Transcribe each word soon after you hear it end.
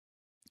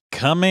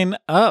Coming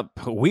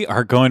up, we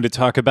are going to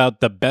talk about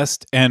the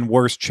best and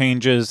worst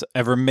changes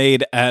ever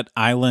made at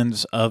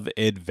Islands of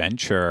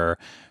Adventure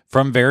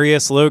from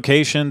various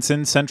locations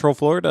in Central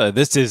Florida.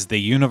 This is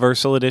the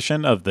Universal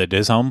Edition of the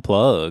Diz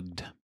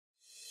Unplugged.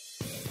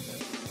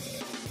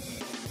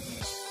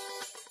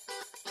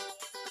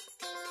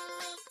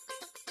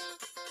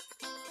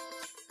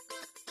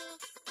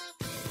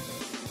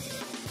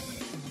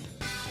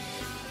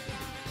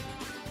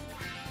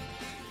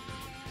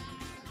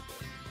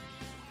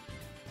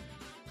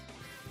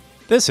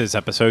 This is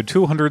episode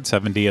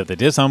 270 of the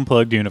Diz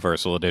Unplugged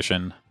Universal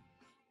Edition.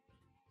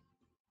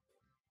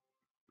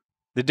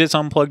 The Diz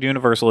Unplugged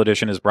Universal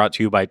Edition is brought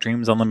to you by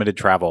Dreams Unlimited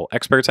Travel,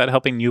 experts at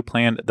helping you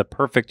plan the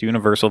perfect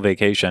universal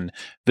vacation.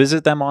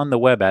 Visit them on the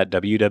web at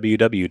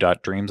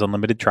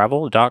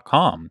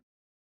www.dreamsunlimitedtravel.com.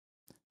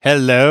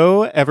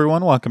 Hello,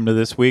 everyone. Welcome to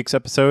this week's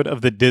episode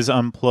of the Diz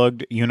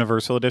Unplugged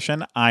Universal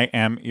Edition. I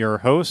am your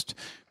host,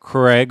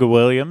 Craig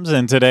Williams,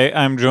 and today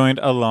I'm joined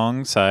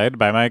alongside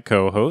by my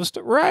co-host,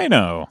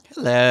 Ryno.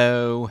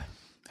 Hello.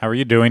 How are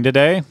you doing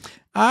today?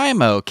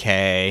 I'm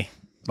okay.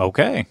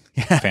 Okay.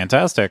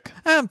 Fantastic.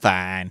 I'm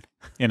fine.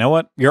 You know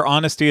what? Your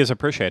honesty is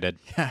appreciated.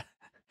 Yeah.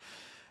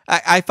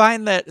 I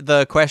find that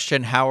the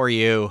question, how are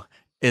you,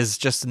 is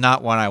just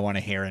not one I want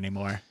to hear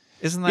anymore.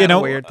 Isn't that a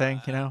weird thing,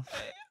 you know?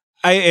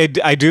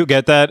 I do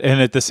get that,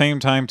 and at the same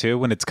time, too,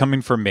 when it's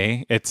coming from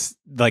me, it's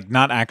like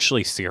not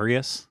actually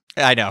serious.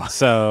 I know.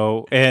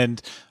 So,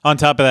 and on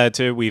top of that,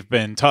 too, we've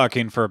been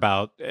talking for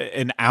about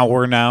an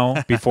hour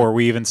now before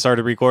we even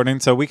started recording.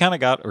 So we kind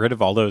of got rid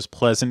of all those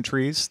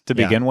pleasantries to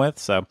begin with.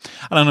 So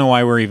I don't know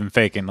why we're even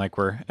faking like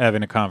we're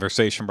having a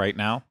conversation right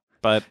now.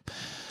 But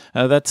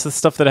that's the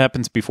stuff that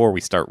happens before we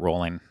start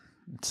rolling.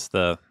 It's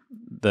the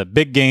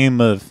big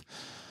game of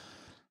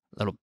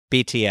little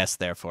BTS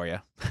there for you.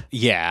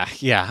 Yeah.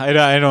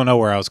 I don't know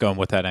where I was going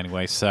with that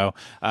anyway. So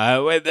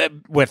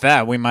with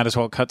that, we might as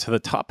well cut to the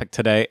topic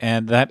today.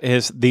 And that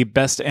is the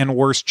best and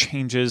worst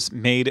changes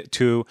made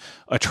to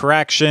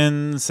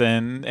attractions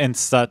and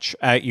such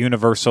at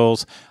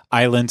Universal's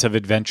Islands of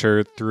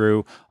Adventure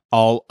through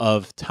all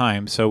of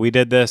time. So we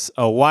did this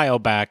a while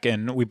back,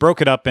 and we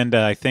broke it up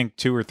into, I think,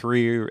 2 or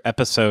 3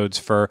 episodes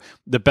for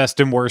the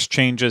best and worst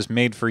changes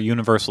made for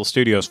Universal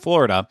Studios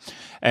Florida.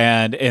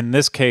 And in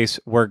this case,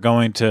 we're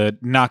going to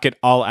knock it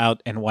all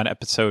out in one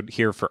episode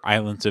here for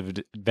Islands of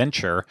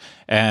Adventure.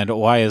 And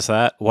why is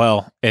that?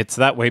 Well, it's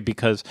that way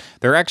because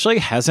there actually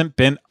hasn't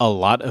been a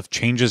lot of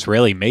changes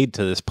really made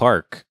to this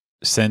park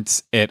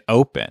since it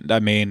opened.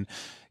 I mean,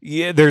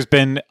 yeah, there's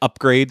been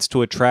upgrades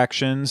to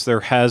attractions.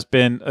 There has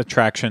been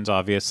attractions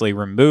obviously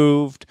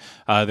removed.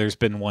 There's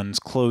been ones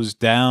closed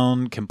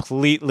down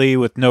completely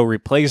with no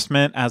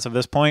replacement as of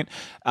this point.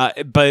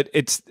 But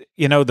it's,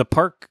 the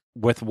park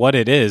with what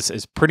it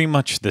is pretty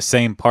much the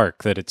same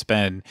park that it's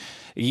been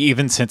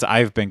even since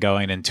I've been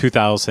going in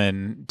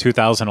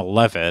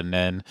 2011.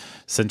 And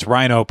since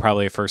Ryno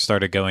probably first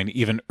started going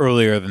even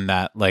earlier than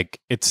that, like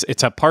it's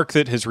a park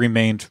that has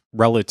remained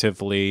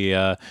relatively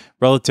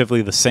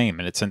the same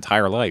in its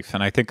entire life.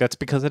 And I think that's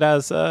because it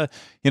has,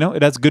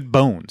 it has good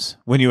bones.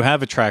 When you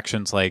have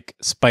attractions like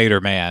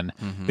Spider-Man,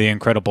 the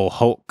Incredible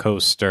Hulk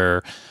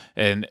coaster,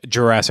 and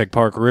Jurassic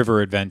Park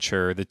River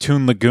Adventure, the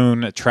Toon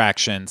Lagoon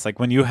attractions, like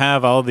when you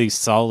have all these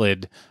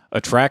solid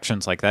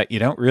attractions like that, you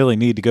don't really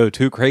need to go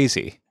too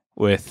crazy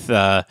with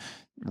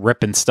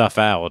ripping stuff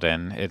out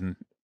and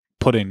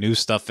putting new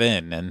stuff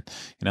in. And,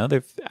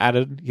 they've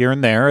added here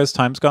and there as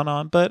time's gone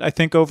on. But I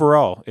think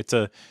overall, it's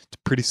a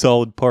pretty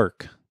solid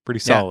park. Pretty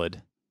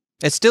solid.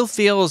 It still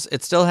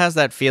has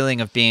that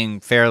feeling of being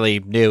fairly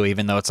new,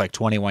 even though it's like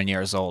 21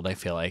 years old, I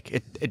feel like.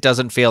 It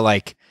doesn't feel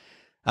like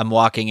I'm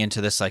walking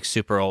into this like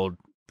super old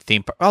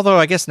theme park. Although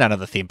I guess none of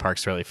the theme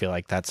parks really feel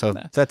like that. So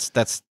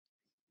that's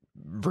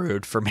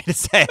rude for me to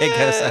say, I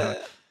guess.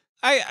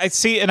 I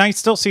see, and I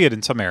still see it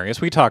in some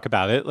areas. We talk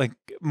about it, like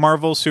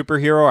Marvel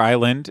Superhero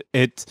Island.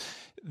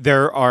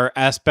 There are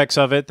aspects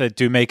of it that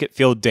do make it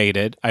feel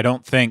dated. I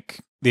don't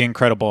think the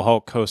Incredible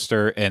Hulk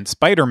coaster and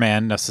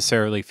Spider-Man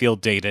necessarily feel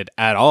dated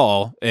at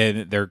all,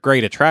 and they're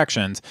great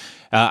attractions.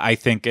 I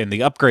think, and the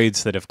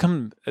upgrades that have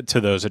come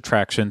to those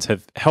attractions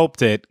have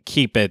helped it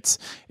keep its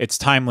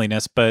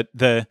timeliness. But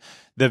the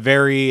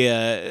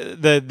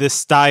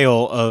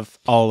style of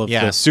all of the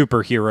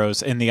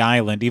superheroes in the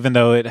island, even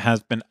though it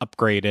has been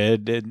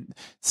upgraded and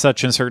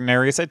such in certain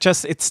areas,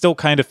 it still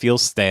kind of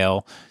feels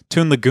stale.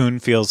 Toon Lagoon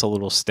feels a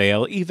little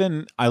stale.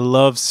 Even I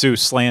love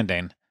Seuss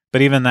Landing,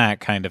 but even that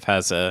kind of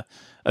has a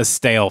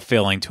stale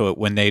feeling to it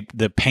when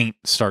the paint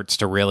starts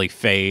to really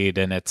fade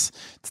and it's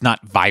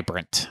not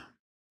vibrant.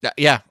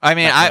 Yeah, I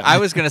mean, I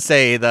was gonna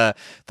say the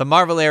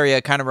Marvel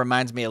area kind of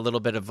reminds me a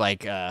little bit of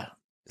like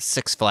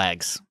Six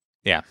Flags.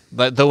 Yeah,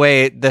 but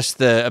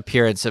the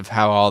appearance of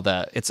how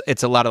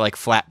it's a lot of like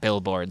flat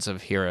billboards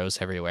of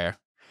heroes everywhere.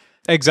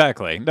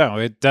 Exactly. No,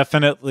 it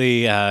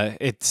definitely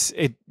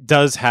it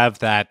does have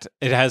that,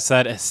 it has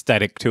that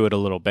aesthetic to it a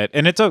little bit.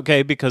 And it's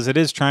okay because it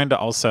is trying to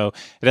also,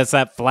 it has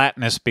that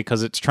flatness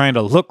because it's trying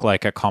to look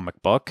like a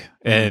comic book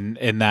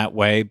in that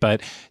way,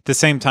 but at the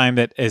same time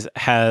it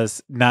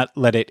has not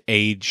let it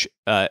age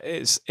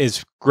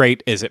is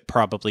great as it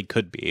probably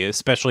could be,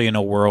 especially in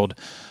a world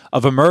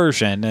of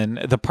immersion. And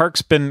the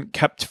park's been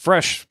kept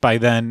fresh by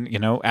then,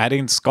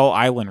 adding Skull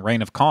Island,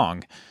 Reign of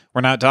Kong. We're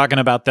not talking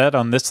about that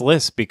on this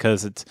list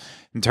because it's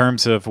in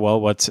terms of,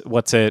 well,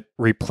 what's it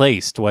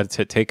replaced? What's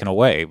it taken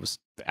away? It was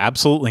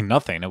absolutely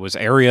nothing. It was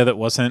area that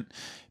wasn't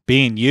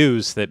being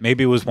used that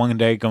maybe was one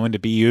day going to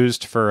be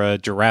used for a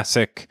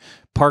Jurassic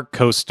Park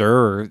coaster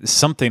or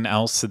something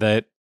else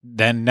that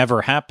then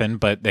never happened,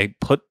 but they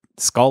put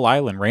Skull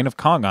Island, Reign of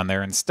Kong on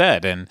there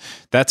instead. And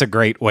that's a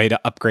great way to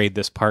upgrade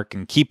this park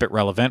and keep it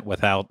relevant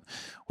without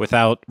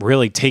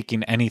really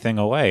taking anything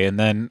away. And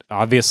then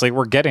obviously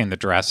we're getting the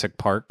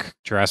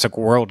Jurassic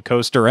World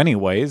coaster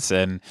anyways,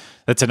 and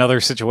that's another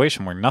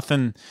situation where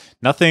nothing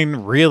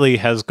really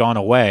has gone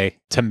away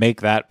to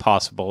make that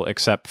possible,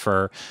 except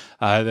for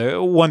the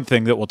one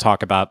thing that we'll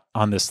talk about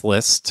on this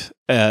list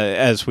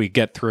as we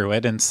get through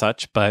it and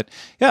such. But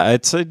yeah,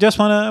 it's I just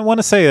want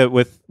to say that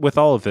with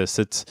all of this,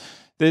 it's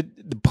the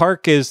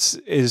park is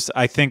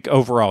I think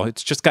overall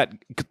it's just got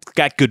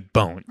good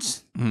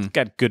bones, it's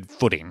got good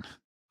footing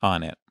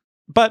on it.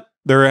 But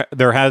there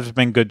has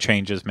been good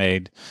changes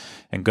made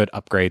and good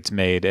upgrades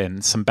made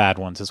and some bad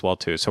ones as well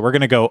too. So we're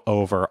going to go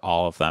over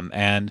all of them.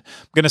 And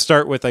I'm going to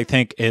start with, I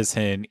think, is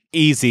an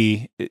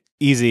easy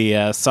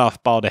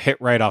softball to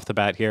hit right off the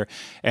bat here.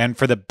 And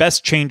for the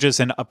best changes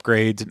and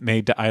upgrades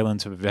made to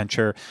Islands of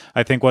Adventure,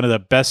 I think one of the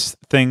best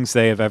things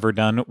they have ever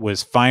done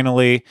was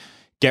finally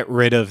get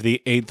rid of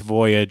the 8th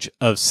voyage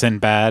of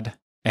Sinbad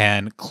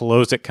and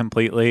close it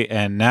completely.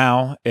 And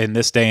now, in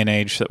this day and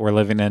age that we're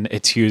living in,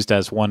 it's used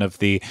as one of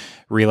the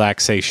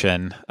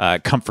relaxation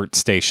comfort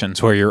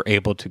stations where you're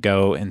able to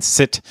go and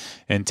sit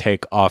and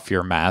take off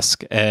your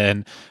mask.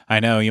 And I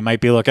know you might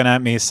be looking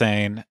at me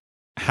saying,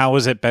 how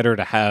is it better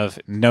to have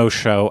no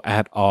show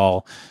at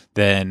all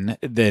than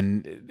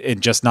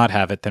and just not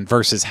have it than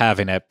versus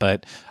having it?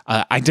 But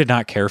I did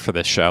not care for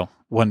this show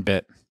one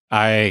bit.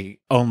 I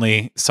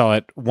only saw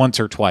it once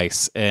or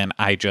twice, and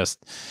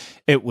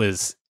it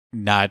was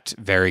not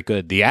very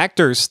good. The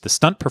actors, the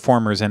stunt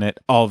performers in it,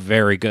 all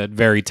very good,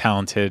 very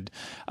talented,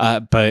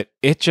 but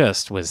it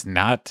just was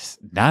not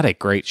a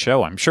great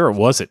show. I'm sure it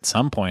was at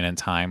some point in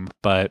time,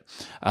 but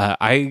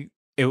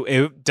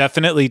it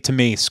definitely, to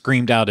me,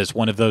 screamed out as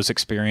one of those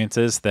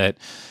experiences that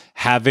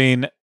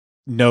having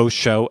no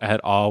show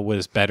at all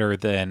was better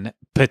than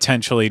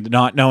potentially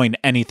not knowing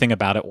anything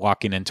about it,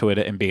 walking into it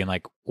and being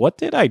like, what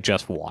did I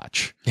just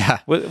watch? Yeah.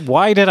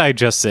 Why did I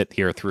just sit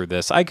here through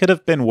this? I could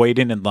have been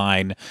waiting in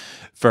line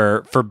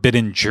for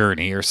Forbidden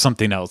Journey or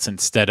something else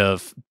instead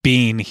of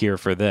being here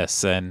for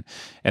this. And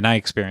I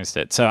experienced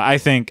it. So I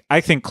think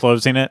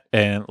closing it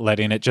and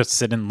letting it just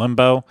sit in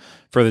limbo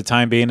for the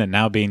time being and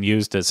now being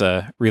used as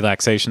a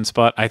relaxation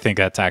spot, I think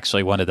that's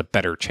actually one of the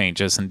better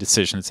changes and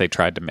decisions they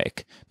tried to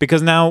make.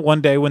 Because now one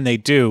day when they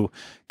do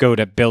go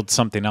to build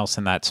something else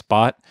in that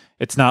spot,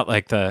 it's not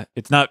going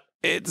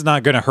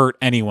to hurt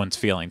anyone's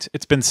feelings.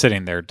 It's been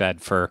sitting there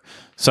dead for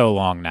so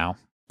long now.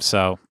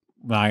 So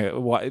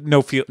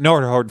no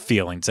hard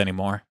feelings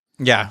anymore.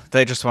 Yeah,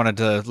 they just wanted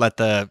to let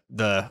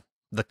the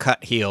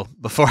cut heal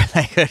before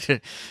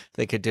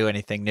they could do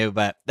anything new.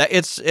 But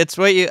it's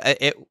what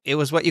it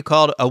was what you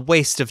called a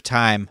waste of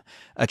time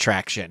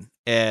attraction.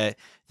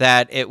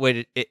 That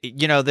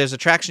there's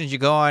attractions you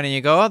go on and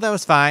you go, oh, that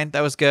was fine, that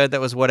was good, that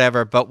was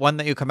whatever. But one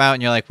that you come out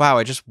and you're like, wow,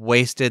 I just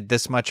wasted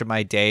this much of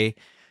my day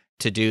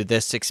to do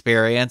this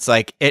experience.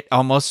 Like, it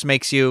almost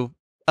makes you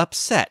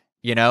upset,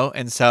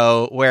 And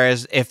so,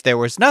 whereas if there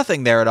was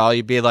nothing there at all,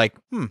 you'd be like,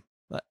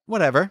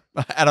 whatever.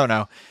 I don't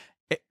know.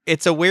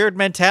 It's a weird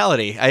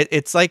mentality.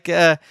 It's like,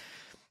 they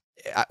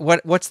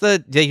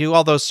do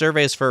all those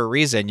surveys for a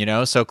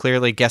reason, So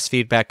clearly guest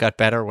feedback got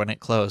better when it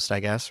closed, I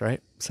guess,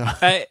 right? So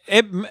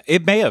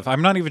it may have.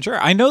 I'm not even sure.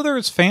 I know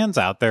there's fans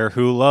out there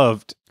who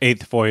loved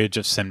 8th Voyage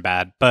of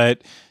Sinbad,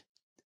 but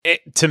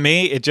to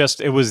me,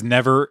 it was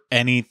never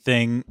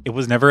anything. It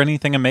was never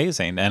anything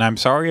amazing. And I'm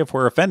sorry if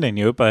we're offending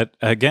you, but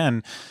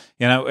again,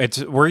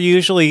 we're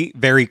usually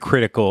very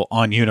critical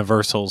on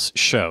Universal's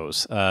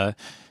shows.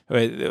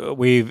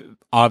 We've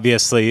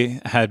obviously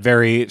had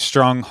very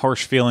strong,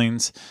 harsh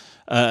feelings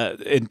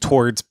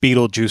towards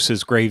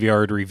Beetlejuice's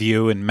Graveyard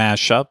Review and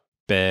Mashup,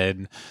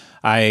 and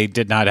I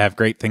did not have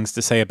great things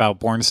to say about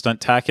Born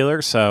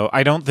Stuntacular, so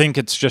I don't think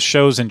it's just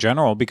shows in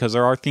general, because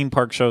there are theme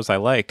park shows I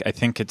like. I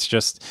think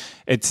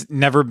it's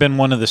never been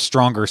one of the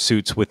stronger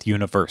suits with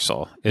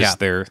Universal,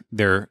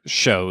 their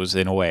shows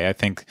in a way. I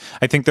think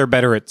they're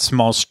better at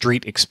small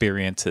street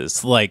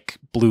experiences like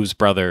Blues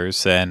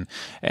Brothers and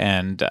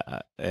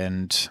the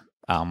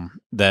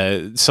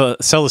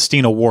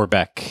Celestina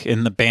Warbeck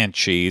in the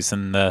Banshees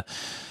and the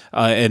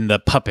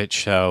Puppet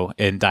Show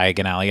in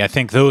Diagon Alley. I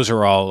think those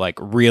are all like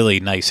really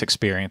nice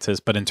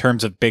experiences, but in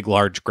terms of big,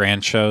 large,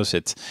 grand shows,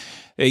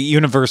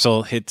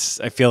 Universal,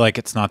 I feel like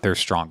it's not their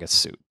strongest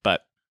suit,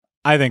 but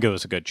I think it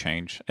was a good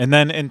change. And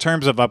then in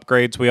terms of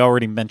upgrades, we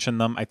already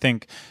mentioned them. I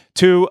think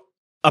two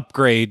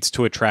upgrades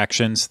to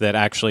attractions that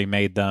actually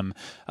made them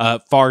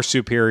far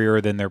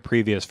superior than their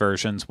previous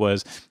versions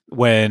was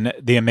when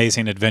the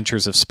Amazing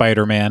Adventures of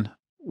Spider-Man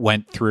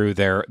went through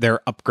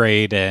their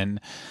upgrade in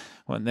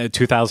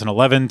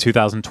 2011,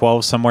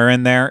 2012, somewhere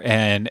in there,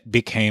 and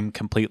became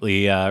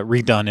completely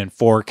redone in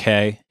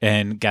 4K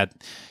and got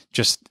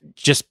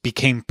just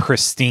became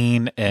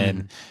pristine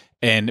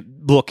and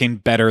looking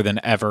better than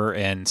ever,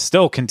 and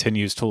still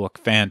continues to look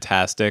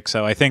fantastic.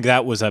 So I think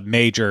that was a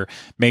major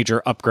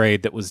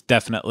upgrade that was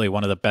definitely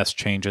one of the best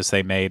changes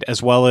they made,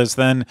 as well as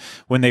then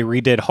when they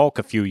redid Hulk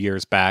a few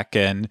years back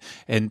and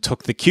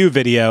took the Q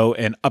video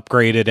and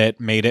upgraded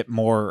it, made it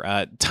more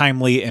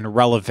timely and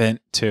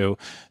relevant to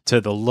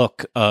the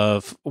look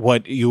of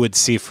what you would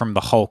see from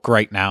the Hulk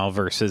right now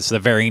versus the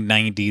very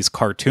 90s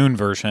cartoon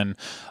version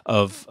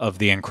of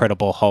the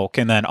Incredible Hulk.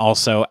 And then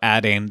also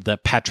adding the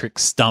Patrick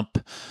Stump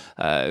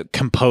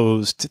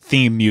composed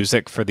theme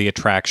music for the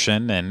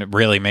attraction and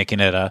really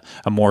making it a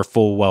more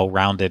full,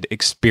 well-rounded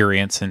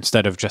experience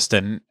instead of just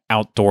an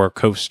outdoor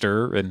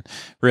coaster, and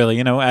really,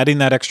 adding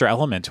that extra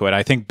element to it.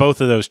 I think both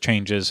of those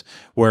changes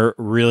were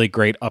really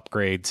great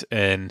upgrades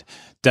and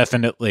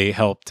definitely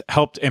helped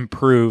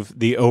improve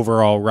the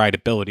overall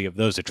rideability of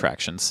those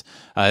attractions.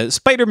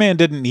 Spider-Man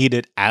didn't need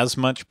it as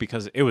much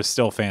because it was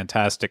still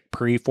fantastic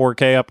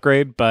pre-4K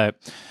upgrade, but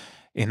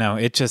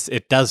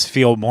it does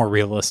feel more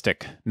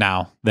realistic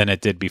now than it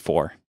did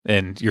before.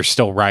 And you're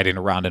still riding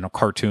around in a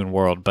cartoon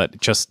world,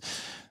 but just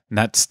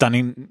that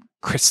stunning,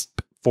 crisp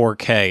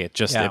 4K.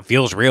 It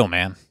feels real,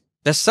 man.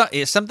 There's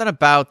something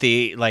about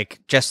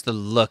just the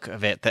look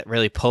of it that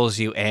really pulls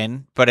you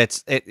in, but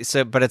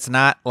it's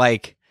not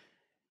like,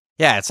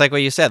 yeah, it's like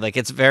what you said. Like,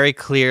 it's very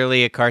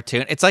clearly a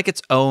cartoon. It's like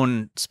its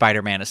own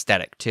Spider-Man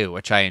aesthetic too,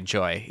 which I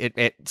enjoy.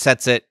 It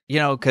sets it,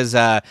 because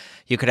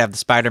you could have the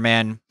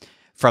Spider-Man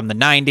from the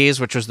 90s,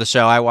 which was the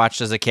show I watched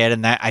as a kid,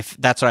 and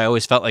that's what I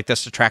always felt like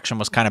this attraction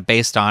was kind of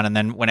based on. And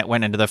then when it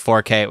went into the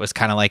 4K, it was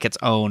kind of like its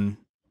own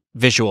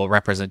visual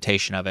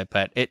representation of it.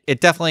 But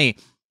it definitely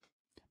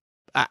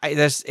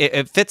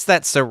it fits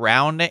that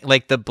surrounding,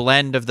 like the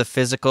blend of the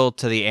physical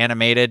to the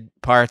animated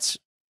parts,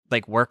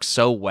 like works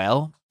so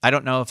well. I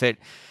don't know if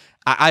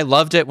I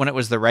loved it when it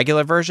was the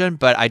regular version,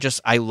 but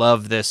I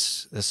love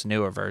this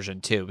newer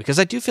version too, because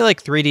I do feel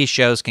like 3D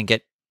shows can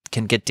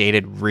get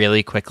dated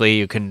really quickly.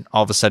 You can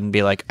all of a sudden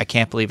be like, I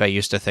can't believe I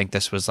used to think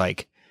this was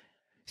like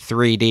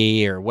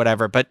 3D or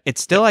whatever. But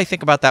it's still, I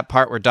think about that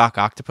part where Doc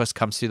Octopus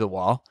comes through the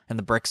wall and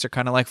the bricks are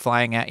kind of like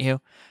flying at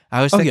you. I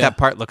always think that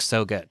part looks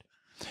so good.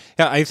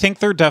 Yeah, I think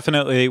they're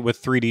definitely,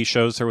 with 3D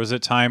shows, there was a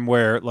time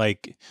where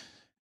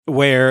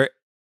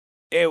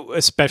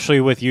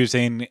especially with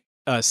using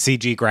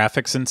CG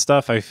graphics and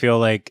stuff, I feel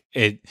like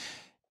it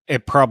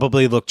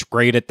probably looked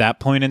great at that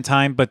point in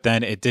time, but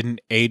then it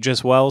didn't age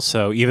as well.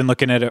 So even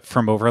looking at it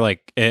from over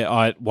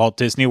at Walt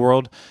Disney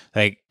World,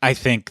 I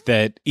think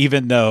that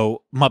even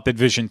though Muppet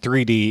Vision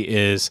 3D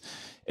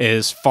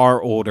is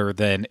far older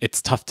than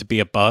It's Tough to Be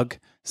a Bug,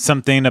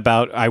 something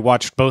about, I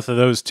watched both of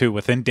those two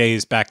within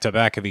days back to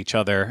back of each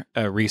other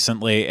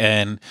recently,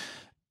 and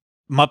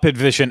Muppet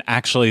Vision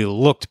actually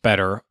looked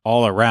better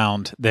all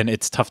around than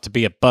It's Tough to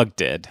Be a Bug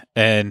did.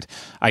 And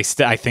I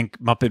think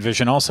Muppet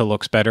Vision also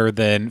looks better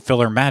than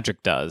Filler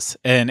Magic does.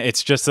 And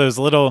it's just those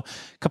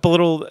couple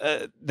little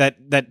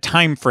that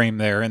time frame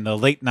there in the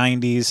late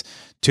 90s,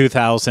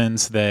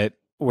 2000s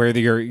where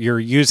you're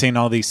using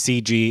all these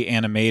CG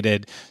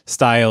animated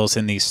styles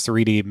in these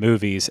 3D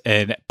movies,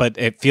 but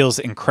it feels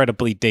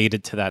incredibly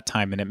dated to that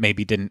time, and it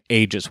maybe didn't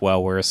age as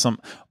well, whereas some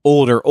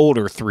older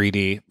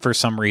 3D for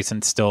some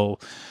reason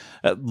still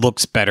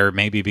looks better,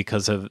 maybe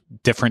because of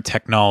different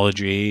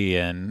technology.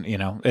 And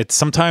it's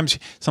sometimes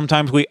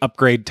we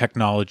upgrade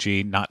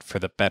technology not for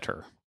the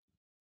better.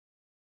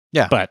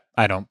 Yeah, but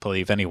I don't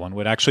believe anyone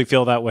would actually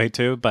feel that way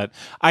too, but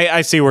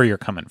I see where you're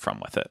coming from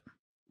with it.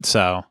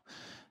 So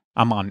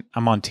I'm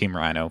on Team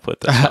Ryno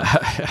with this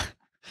one.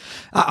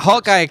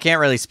 Hulk I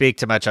can't really speak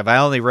too much of. I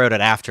only rode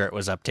it after it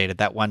was updated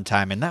that one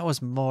time, and that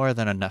was more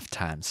than enough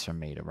times for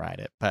me to ride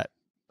it. But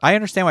I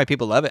understand why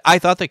people love it. I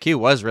thought the queue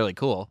was really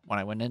cool when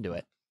I went into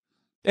it.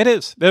 It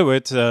is.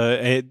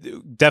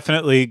 It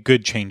definitely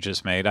good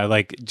changes made. I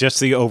like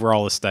just the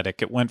overall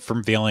aesthetic. It went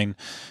from feeling,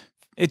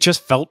 it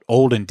just felt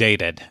old and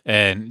dated,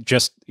 and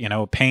just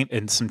paint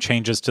and some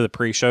changes to the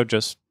pre-show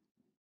just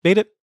made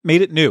it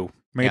new,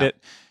 made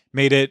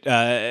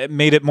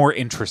it more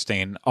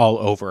interesting all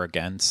over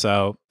again.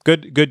 So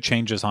good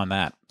changes on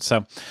that.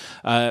 So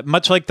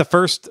much like the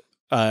first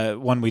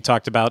one we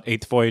talked about,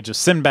 Eighth Voyage of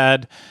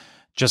Sinbad,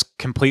 just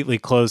completely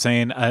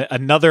closing.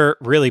 Another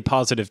really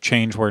positive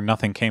change where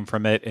nothing came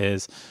from it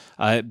is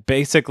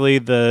basically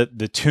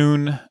the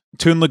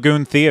Toon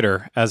Lagoon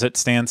Theater as it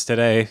stands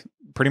today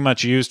pretty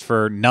much used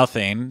for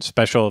nothing,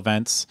 special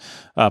events.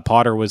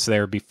 Potter was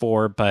there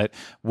before, but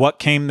what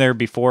came there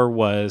before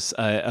was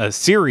a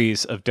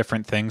series of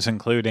different things,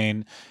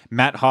 including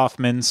Matt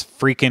Hoffman's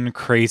freaking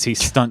crazy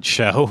stunt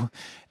show.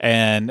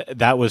 And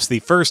that was the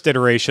first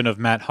iteration of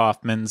Matt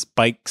Hoffman's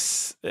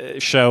bikes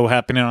show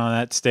happening on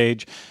that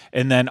stage.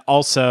 And then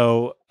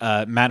also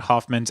Matt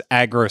Hoffman's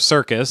Aggro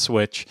Circus,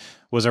 which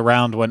was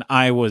around when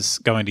I was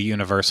going to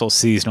Universal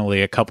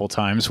seasonally a couple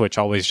times, which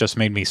always just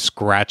made me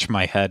scratch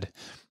my head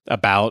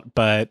about.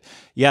 But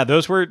yeah,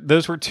 those were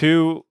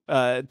two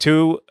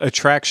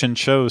attraction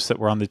shows that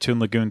were on the Toon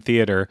Lagoon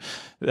Theater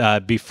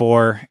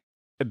before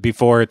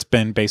it's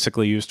been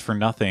basically used for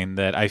nothing.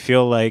 That I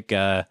feel like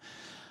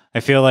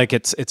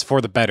it's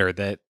for the better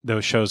that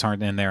those shows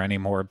aren't in there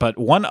anymore. But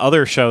one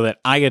other show that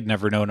I had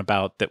never known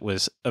about that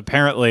was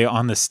apparently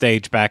on the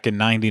stage back in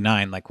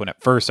 '99, like when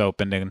it first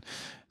opened, and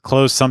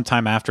closed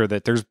sometime after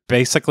that. There's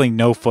basically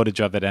no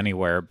footage of it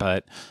anywhere,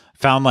 but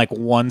found like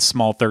one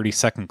small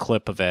 30-second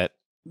clip of it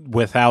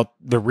without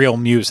the real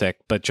music,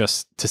 but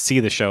just to see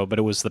the show. But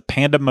it was the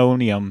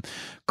Pandemonium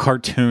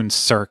cartoon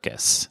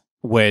Circus,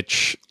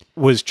 which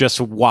was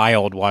just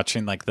wild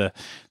watching like the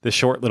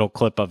short little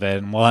clip of it.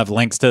 And we'll have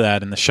links to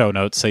that in the show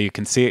notes so you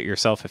can see it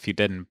yourself if you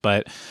didn't.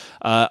 But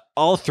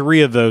all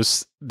three of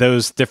those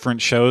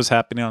different shows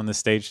happening on the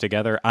stage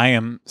together, I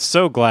am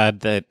so glad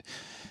that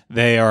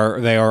they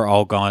are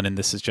all gone and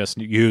this is just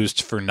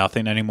used for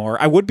nothing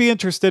anymore. I would be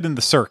interested in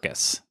the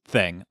circus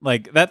thing.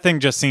 Like, that thing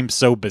just seems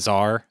so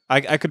bizarre.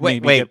 I could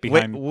maybe get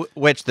behind...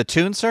 Which, the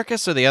Toon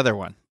Circus or the other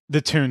one?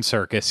 The Toon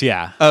Circus,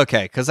 yeah.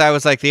 Okay, because I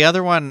was like, the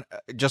other one,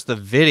 just the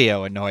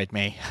video annoyed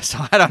me. So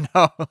I don't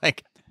know,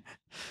 like...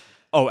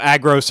 Oh,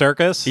 Aggro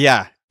Circus?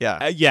 Yeah.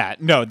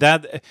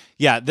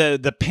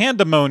 The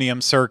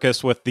Pandemonium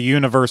Circus with the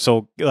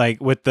Universal,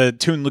 like with the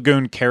Toon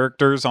Lagoon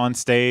characters on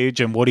stage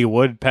and Woody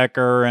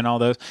Woodpecker and all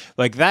those,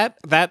 like that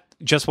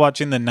just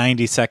watching the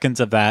 90 seconds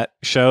of that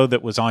show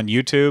that was on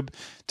YouTube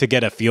to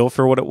get a feel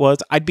for what it was,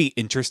 I'd be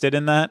interested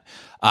in that.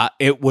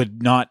 It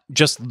would not,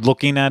 just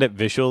looking at it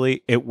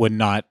visually, it would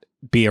not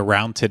be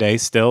around today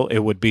still. It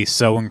would be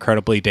so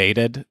incredibly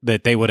dated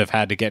that they would have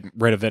had to get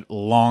rid of it a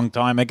long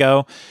time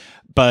ago.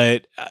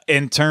 But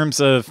in terms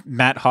of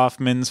Matt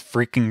Hoffman's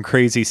freaking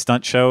crazy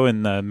stunt show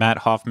and the Matt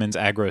Hoffman's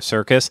Aggro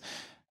Circus,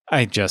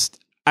 I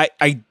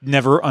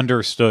never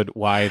understood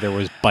why there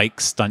was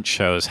bike stunt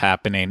shows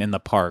happening in the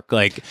park.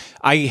 Like,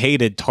 I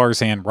hated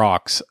Tarzan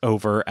Rocks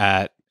over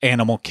at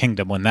Animal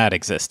Kingdom when that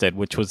existed,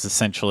 which was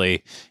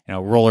essentially,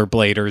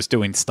 rollerbladers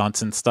doing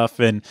stunts and stuff.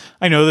 And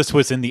I know this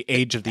was in the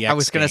age of the X I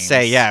was going to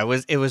say, yeah,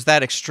 it was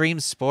that extreme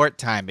sport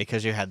time,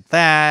 because you had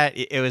that.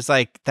 It was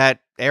like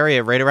that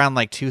area right around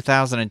like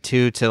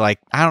 2002 to like,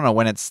 I don't know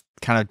when it's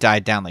kind of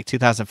died down, like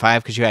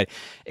 2005, because you had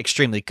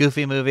Extremely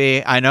Goofy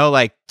Movie. I know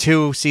like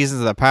 2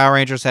 seasons of the Power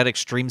Rangers had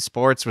extreme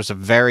sports, was a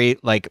very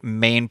like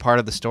main part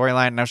of the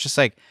storyline. And I was just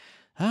like,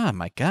 oh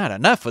my God,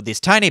 enough with these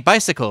tiny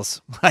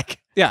bicycles.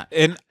 Like, yeah.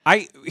 And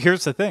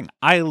here's the thing.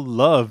 I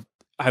loved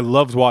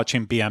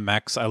watching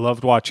BMX. I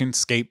loved watching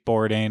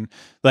skateboarding.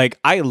 Like,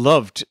 I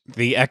loved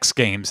the X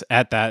Games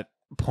at that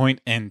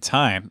point in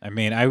time. I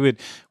mean,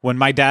 when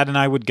my dad and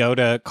I would go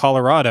to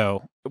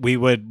Colorado, we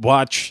would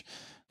watch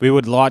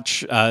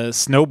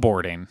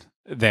snowboarding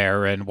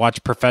there and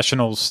watch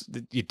professionals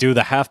do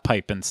the half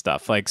pipe and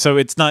stuff. Like,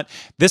 so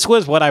this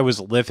was what I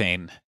was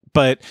living,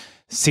 but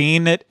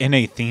seeing it in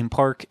a theme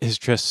park is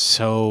just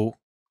so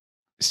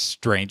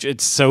strange.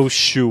 It's so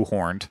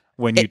shoehorned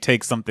when you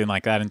take something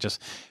like that and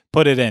just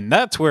put it in.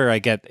 That's where I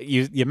get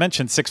you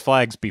mentioned Six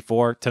Flags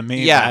before. To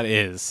me, that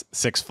is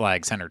Six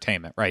Flags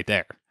entertainment right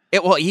there.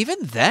 Well, even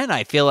then,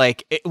 I feel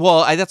like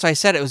that's why I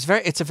said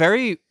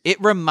it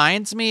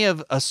reminds me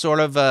of a sort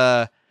of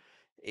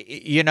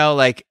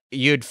like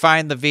you'd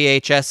find the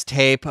VHS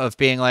tape of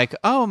being like,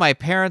 oh, my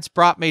parents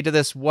brought me to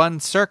this one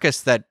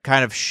circus that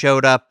kind of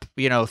showed up,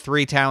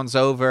 3 towns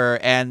over,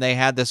 and they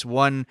had this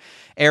one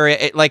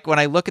area. Like, when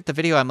I look at the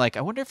video, I'm like,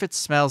 I wonder if it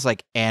smells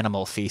like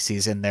animal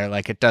feces in there,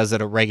 like it does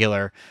at a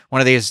regular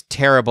one of these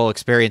terrible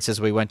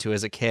experiences we went to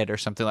as a kid, or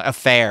something like a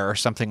fair or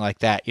something like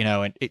that,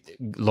 and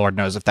Lord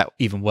knows if that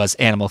even was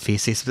animal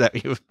feces, that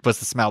was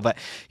the smell, but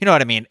you know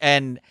what I mean.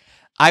 And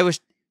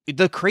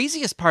the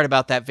craziest part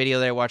about that video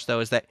that I watched,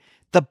 though, is that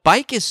the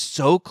bike is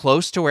so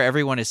close to where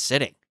everyone is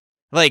sitting.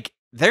 Like,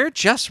 they're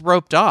just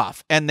roped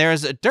off, and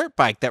there's a dirt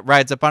bike that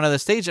rides up onto the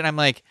stage. And I'm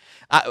like,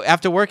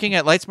 after working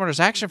at Lights Motors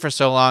Action for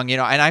so long,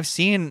 and I've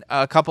seen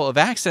a couple of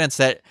accidents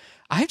that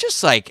I'm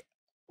just like,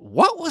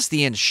 what was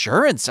the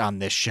insurance on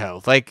this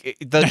show? Like,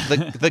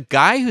 the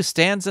guy who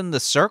stands in the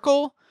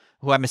circle,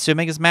 who I'm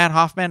assuming is Matt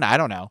Hoffman, I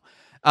don't know.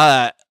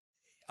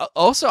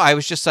 Also, I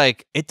was just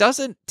like, it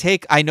doesn't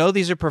take, I know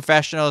these are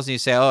professionals and you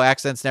say, oh,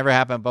 accidents never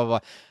happen, blah, blah,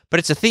 blah, but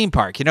it's a theme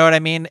park. You know what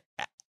I mean?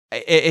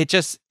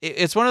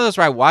 It's one of those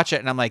where I watch it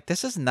and I'm like,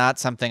 this is not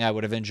something I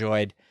would have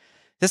enjoyed.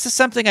 This is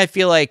something I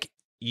feel like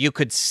you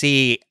could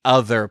see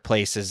other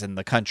places in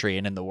the country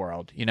and in the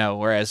world,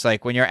 whereas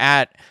like when you're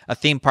at a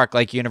theme park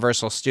like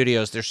Universal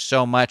Studios, there's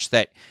so much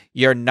that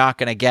you're not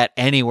going to get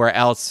anywhere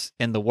else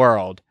in the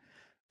world.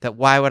 that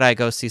why would I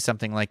go see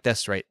something like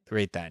this right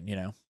then, you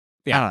know?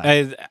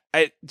 Yeah,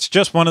 it's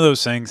just one of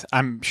those things.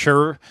 I'm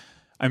sure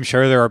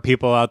there are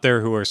people out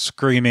there who are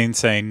screaming,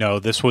 saying, "No,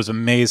 this was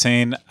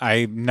amazing.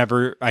 I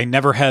never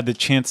had the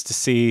chance to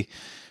see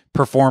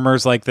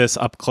performers like this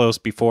up close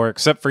before,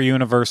 except for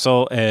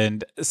Universal."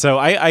 And so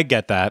I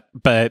get that,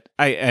 but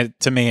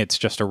to me, it's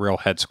just a real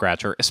head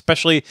scratcher,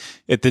 especially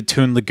at the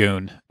Toon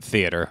Lagoon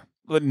Theater.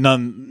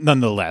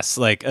 Nonetheless,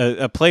 like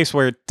a place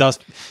where it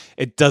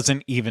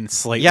doesn't even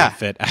slightly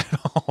fit at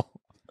all.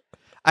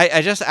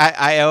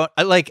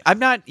 I'm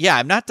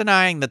not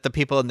denying that the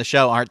people in the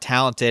show aren't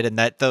talented, and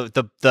that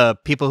the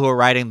people who are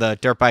riding the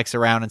dirt bikes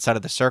around inside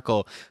of the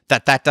circle,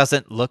 that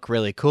doesn't look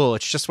really cool.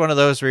 It's just one of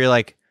those where you're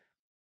like,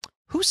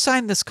 who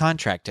signed this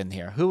contract in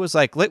here? Who was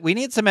like, we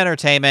need some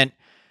entertainment.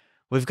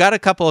 We've got a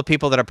couple of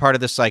people that are part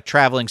of this like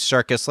traveling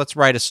circus. Let's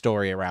write a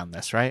story around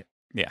this, right?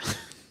 Yeah.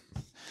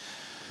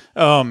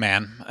 Oh,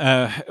 man.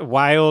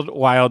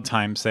 Wild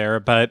times there.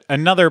 But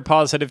another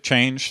positive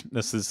change.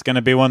 This is going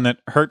to be one that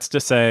hurts to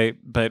say,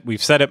 but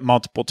we've said it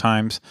multiple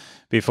times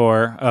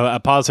before. A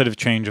positive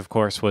change, of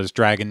course, was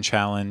Dragon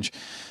Challenge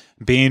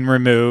being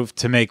removed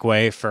to make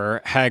way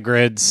for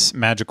Hagrid's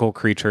Magical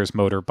Creatures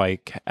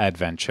Motorbike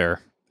Adventure.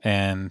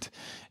 And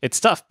it's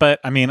tough, but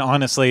I mean,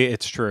 honestly,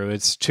 it's true.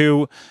 It's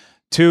two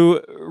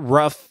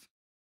rough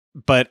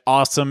but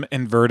awesome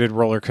inverted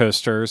roller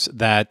coasters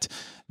that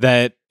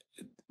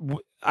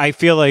I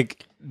feel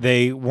like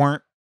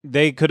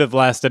they could have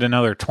lasted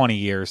another 20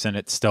 years and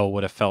it still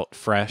would have felt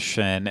fresh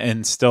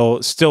and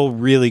still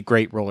really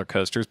great roller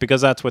coasters, because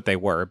that's what they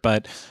were.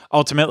 But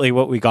ultimately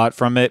what we got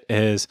from it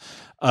is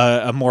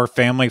a more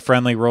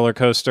family-friendly roller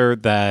coaster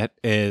that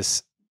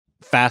is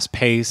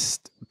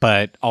fast-paced,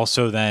 but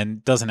also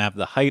then doesn't have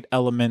the height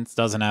elements,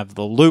 doesn't have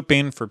the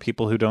looping for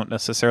people who don't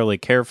necessarily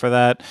care for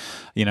that.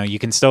 You know, you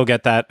can still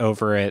get that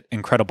over at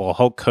Incredible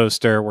Hulk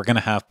Coaster. We're going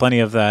to have plenty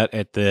of that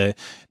at the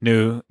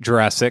new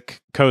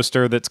Jurassic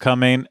coaster that's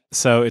coming.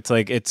 So it's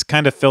like, it's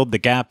kind of filled the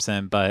gaps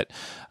in, but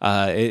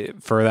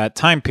for that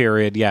time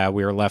period, yeah,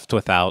 we were left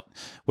without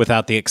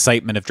the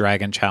excitement of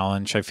Dragon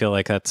Challenge. I feel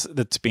like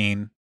that's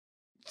being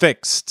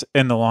fixed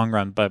in the long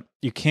run, but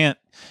you can't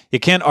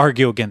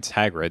argue against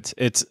Hagrid's.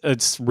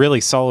 It's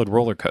really solid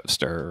roller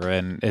coaster,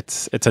 and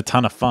it's a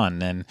ton of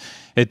fun, and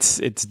it's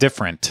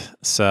different.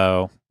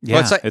 So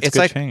yeah, well, it's good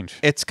like change.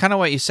 It's kind of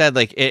what you said.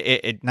 Like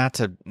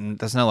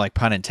there's no like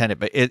pun intended,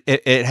 but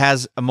it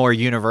has a more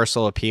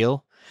universal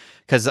appeal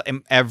because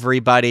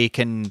everybody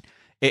can.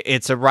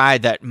 It's a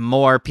ride that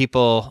more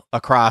people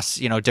across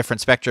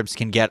different spectrums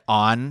can get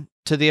on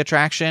to the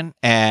attraction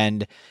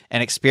and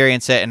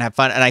experience it and have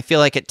fun. And I feel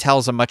like it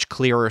tells a much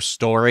clearer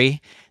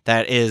story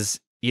that is,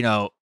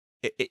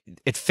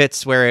 it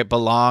fits where it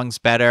belongs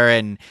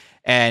better.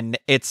 And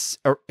it's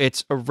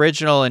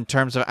original in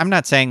terms of, I'm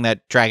not saying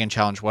that Dragon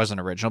Challenge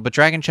wasn't original, but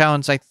Dragon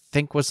Challenge, I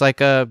think, was like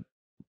a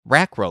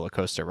rack roller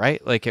coaster,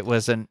 right? Like it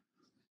wasn't.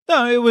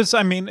 No, it was.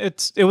 I mean,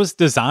 it was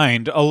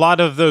designed. A lot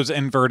of those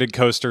inverted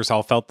coasters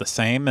all felt the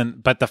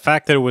same, but the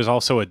fact that it was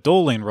also a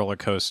dueling roller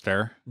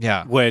coaster,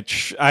 yeah,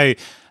 which I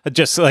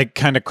just like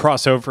kind of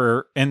cross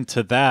over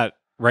into that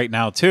right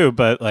now too.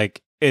 But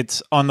like,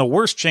 it's on the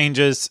worst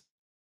changes,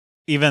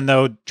 even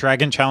though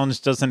Dragon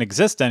Challenge doesn't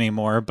exist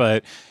anymore.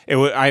 But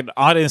I'd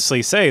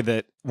honestly say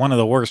that one of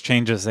the worst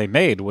changes they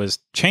made was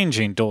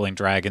changing Dueling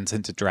Dragons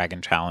into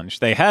Dragon Challenge.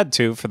 They had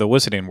to for the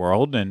Wizarding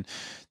World and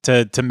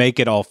to make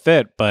it all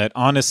fit. But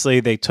honestly,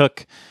 they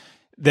took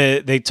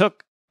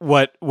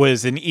what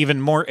was an even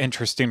more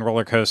interesting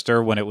roller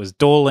coaster when it was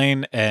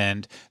dueling,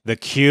 and the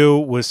queue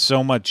was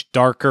so much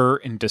darker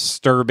and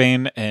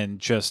disturbing, and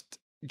just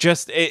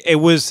it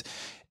was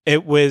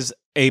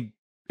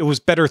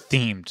better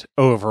themed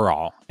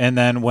overall. And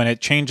then when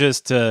it changes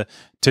to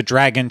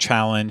Dragon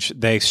Challenge,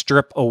 they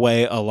strip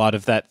away a lot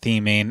of that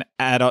theming,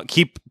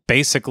 keep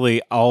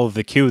basically all of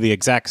the queue the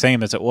exact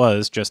same as it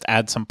was, just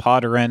add some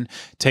Potter in,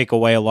 take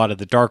away a lot of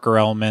the darker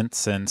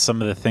elements and some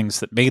of the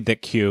things that made the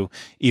queue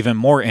even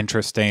more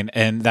interesting.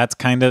 And that's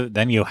kind of,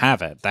 then you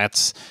have it.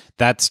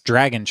 That's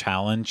Dragon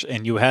Challenge.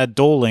 And you had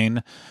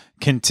dueling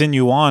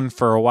continue on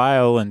for a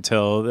while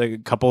until a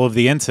couple of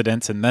the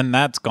incidents, and then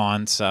that's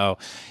gone. So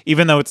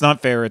even though it's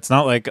not fair, it's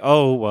not like,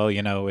 oh, well,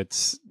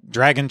 it's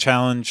Dragon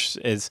Challenge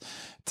is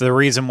the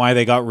reason why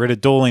they got rid of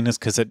dueling is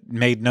because it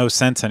made no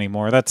sense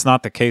anymore. That's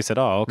not the case at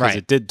all, because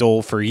It did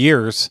duel for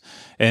years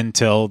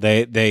until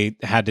they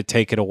had to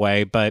take it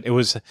away. But it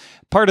was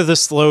part of the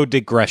slow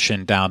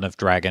digression down of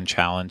Dragon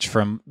Challenge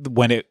from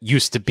when it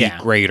used to be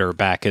greater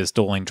back as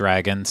Dueling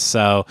Dragons.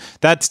 So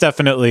that's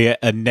definitely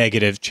a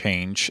negative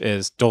change,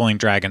 is Dueling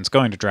Dragons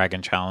going to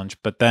Dragon Challenge.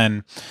 But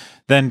then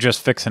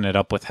just fixing it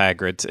up with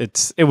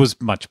Hagrid's, it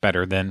was much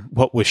better than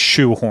what was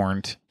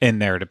shoehorned in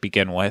there to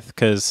begin with,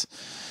 because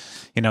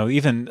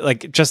even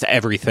like just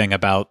everything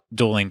about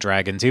Dueling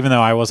Dragons, even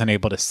though I wasn't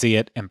able to see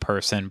it in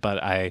person, but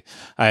I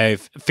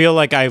feel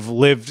like I've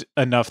lived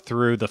enough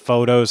through the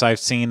photos I've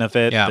seen of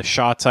it, the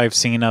shots I've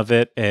seen of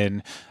it,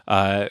 and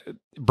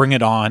Bring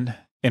It On,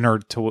 In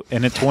It to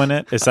Win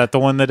It. Is that the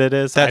one that it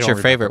is? That's your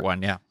favorite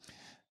one, yeah.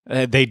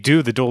 They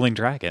do the Dueling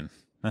Dragon.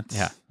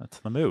 That's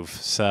the move.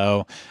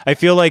 So I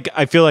feel like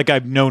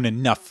I've known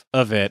enough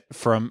of it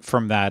from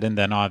that, and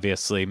then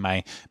obviously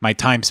my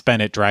time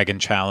spent at Dragon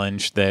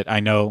Challenge that I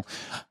know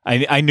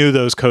I knew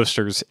those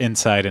coasters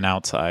inside and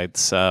outside.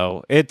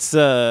 So it's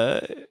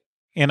good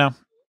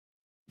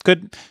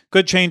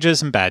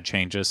changes and bad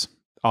changes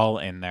all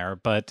in there.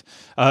 But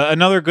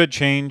another good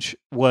change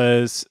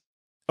was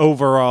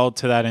overall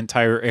to that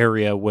entire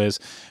area was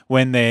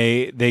when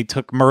they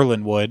took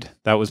Merlin Wood,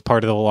 that was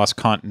part of the Lost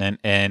Continent,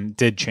 and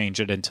did change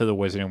it into the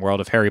Wizarding World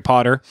of Harry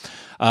Potter.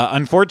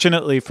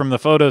 Unfortunately, from the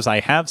photos I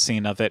have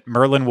seen of it,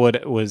 Merlin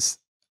Wood was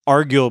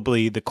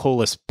arguably the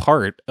coolest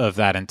part of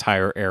that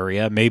entire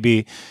area.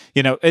 Maybe,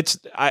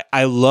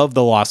 I love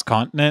the Lost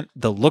Continent,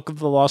 the look of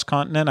the Lost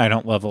Continent. I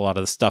don't love a lot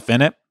of the stuff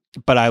in it,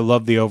 but I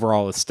love the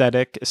overall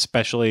aesthetic,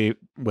 especially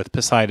with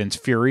Poseidon's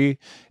Fury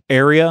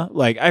area.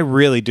 Like, I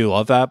really do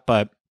love that,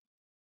 but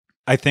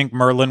I think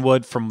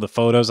Merlinwood, from the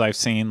photos I've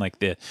seen, like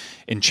the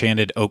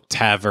Enchanted Oak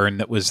Tavern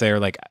that was there,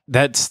 like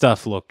that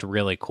stuff looked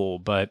really cool.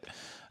 But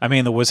I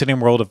mean, the Wizarding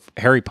World of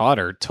Harry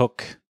Potter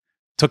took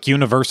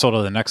Universal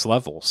to the next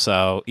level.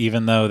 So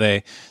even though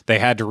they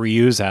had to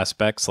reuse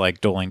aspects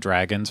like Dueling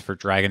Dragons for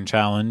Dragon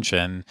Challenge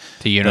and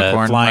the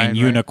flying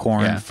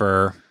unicorn Yeah.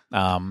 for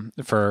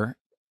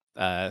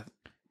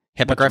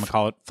Hippogriff.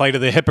 Flight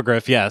of the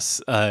Hippogriff, yes.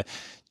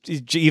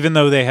 Even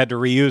though they had to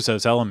reuse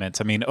those elements,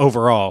 I mean,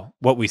 overall,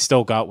 what we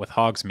still got with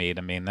Hogsmeade,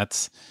 I mean,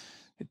 that's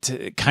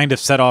to kind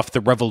of set off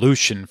the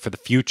revolution for the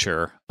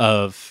future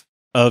of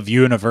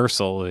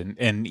Universal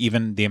and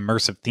even the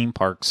immersive theme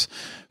parks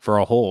for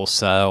a whole.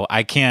 So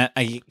I can't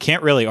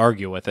really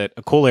argue with it.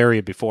 A cool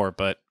area before,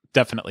 but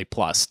definitely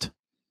plussed.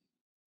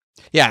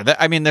 Yeah,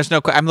 I mean, there's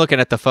no. I'm looking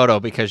at the photo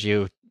because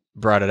you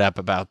brought it up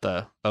about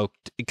the oak,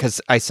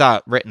 because I saw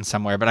it written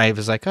somewhere, but I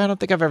was like, I don't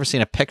think I've ever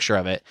seen a picture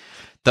of it.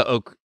 The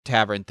Oak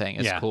Tavern thing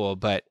is cool,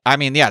 but I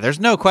mean, yeah, there's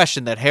no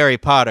question that Harry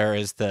Potter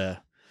is that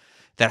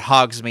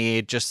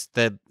Hogsmeade. Just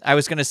I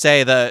was gonna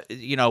say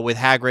with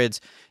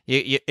Hagrid's,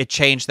 it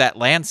changed that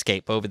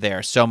landscape over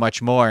there so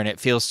much more, and it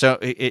feels so.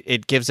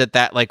 It gives it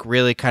that like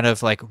really kind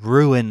of like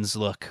ruins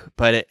look,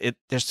 but it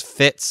just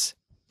fits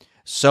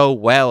so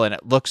well, and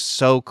it looks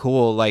so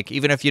cool. Like,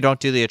 even if you don't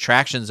do the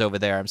attractions over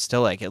there, I'm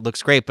still like, it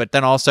looks great. But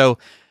then also,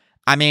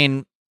 I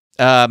mean,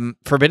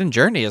 Forbidden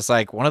Journey is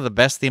like one of the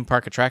best theme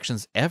park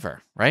attractions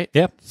ever, right?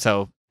 Yep.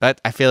 So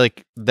I feel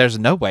like there's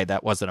no way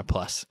that wasn't a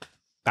plus.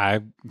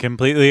 I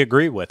completely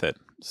agree with it.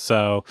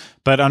 So,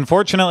 but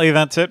unfortunately,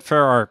 that's it for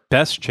our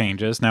best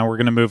changes. Now we're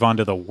going to move on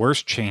to the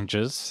worst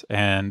changes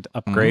and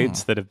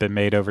upgrades that have been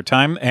made over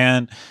time,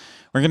 and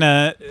we're going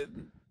to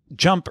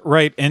jump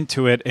right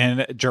into it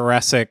in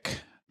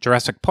Jurassic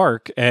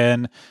Park.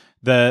 And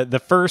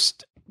the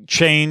first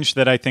change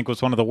that I think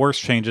was one of the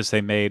worst changes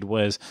they made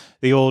was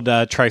the old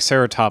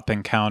Triceratops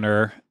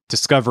Encounter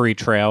Discovery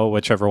Trail,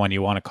 whichever one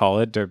you want to call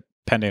it,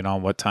 depending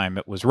on what time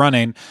it was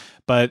running.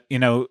 But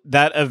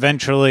that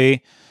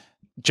eventually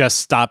just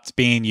stopped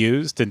being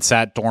used and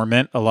sat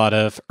dormant. A lot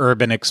of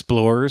urban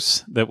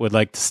explorers that would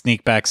like to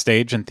sneak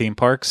backstage in theme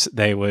parks,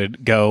 they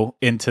would go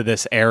into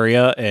this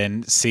area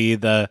and see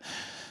the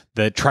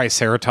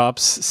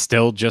Triceratops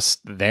still just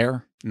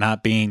there,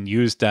 not being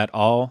used at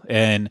all.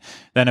 And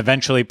then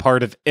eventually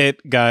part of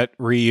it got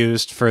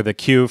reused for the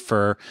queue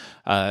for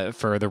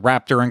the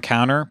Raptor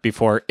Encounter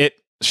before it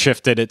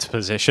shifted its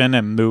position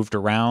and moved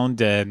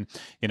around. And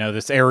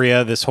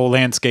this whole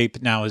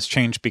landscape now has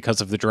changed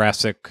because of the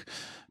Jurassic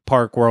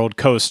Park World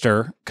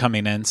coaster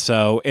coming in.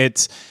 So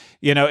it's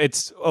been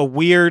a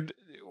weird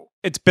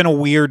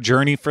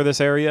journey for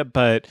this area,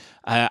 but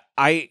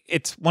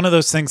it's one of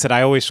those things that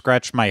I always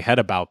scratched my head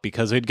about,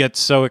 because I'd get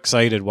so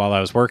excited while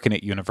I was working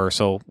at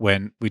Universal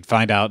when we'd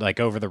find out, like,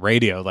 over the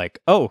radio, like,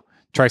 oh,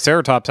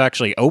 Triceratops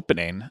actually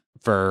opening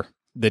for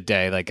the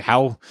day. Like,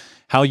 how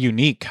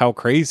unique, how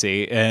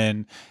crazy.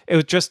 And it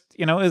was just,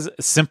 it was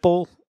a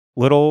simple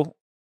little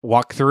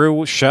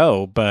walkthrough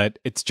show, but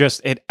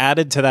it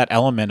added to that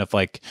element of,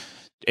 like,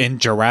 in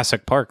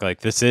Jurassic Park, like,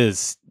 this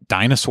is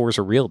dinosaurs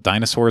are real,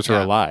 dinosaurs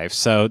are alive.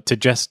 So to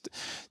just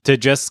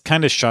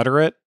kind of shutter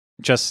it,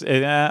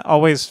 it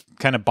always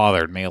kind of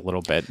bothered me a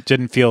little bit.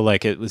 Didn't feel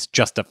like it was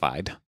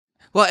justified.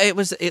 Well, it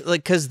was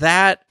like, because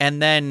that,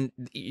 and then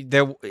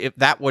if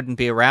that wouldn't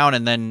be around,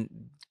 and then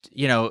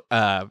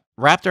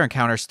Raptor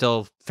Encounter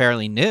still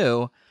fairly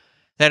new,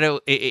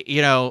 that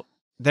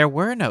there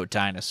were no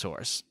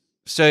dinosaurs.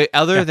 So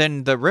other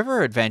than the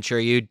river adventure,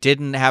 you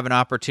didn't have an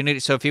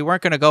opportunity. So if you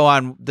weren't going to go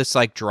on this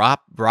like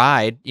drop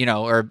ride,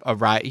 or a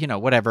ride,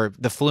 whatever,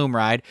 the flume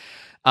ride,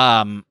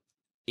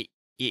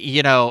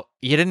 you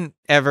didn't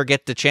ever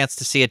get the chance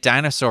to see a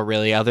dinosaur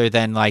really, other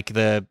than like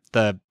the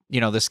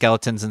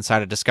skeletons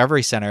inside a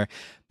Discovery Center.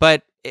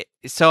 But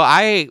so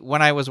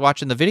when I was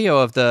watching the video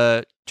of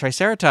the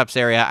Triceratops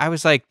area, I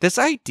was like, this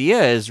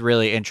idea is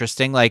really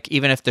interesting. Like,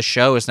 even if the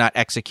show is not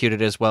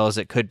executed as well as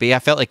it could be, I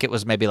felt like it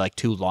was maybe like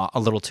too long, a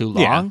little too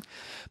long.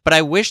 But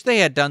I wish they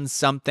had done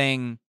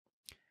something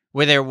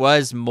where there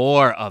was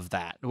more of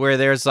that, where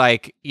there's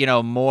like,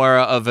 more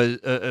of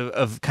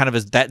of kind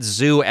of that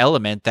zoo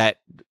element that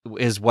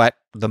is what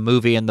the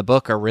movie and the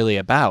book are really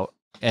about.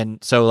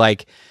 And so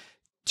like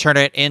turn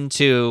it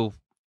into,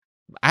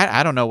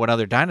 I don't know what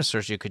other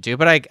dinosaurs you could do,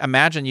 but I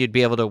imagine you'd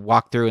be able to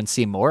walk through and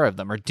see more of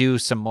them or do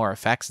some more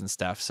effects and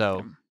stuff.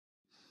 So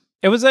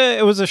it was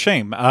a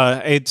shame.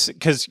 It's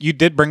because you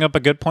did bring up a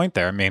good point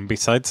there. I mean,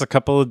 besides a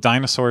couple of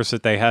dinosaurs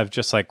that they have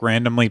just like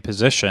randomly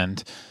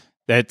positioned,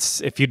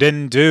 that's if you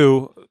didn't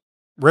do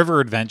River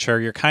Adventure,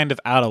 you're kind of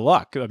out of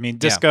luck. I mean,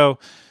 Disco,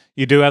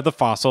 you do have the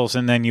fossils,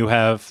 and then you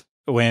have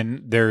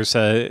when there's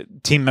a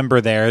team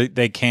member there,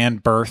 they can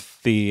birth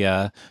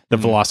the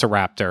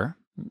Velociraptor.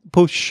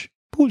 Push,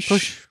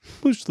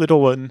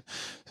 little one.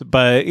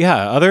 But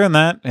yeah, other than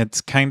that,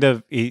 it's kind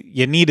of,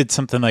 you needed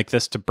something like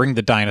this to bring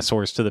the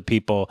dinosaurs to the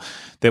people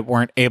that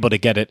weren't able to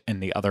get it in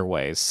the other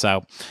ways.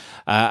 So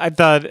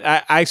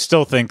I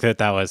still think that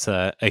was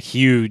a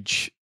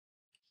huge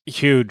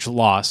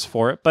loss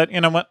for it. But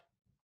you know what?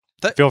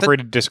 Feel free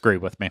to disagree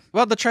with me.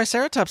 Well, the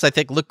Triceratops, I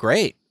think, looked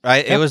great.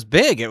 Right? Yep. It was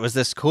big. It was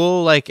this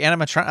cool, like,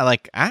 animatronic.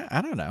 Like,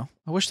 I don't know.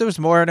 I wish there was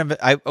more.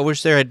 I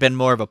wish there had been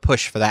more of a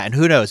push for that. And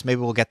who knows?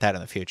 Maybe we'll get that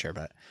in the future.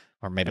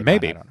 Or maybe not, I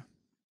don't know.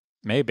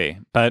 Maybe.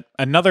 But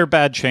another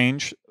bad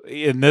change.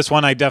 In this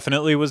one, I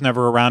definitely was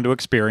never around to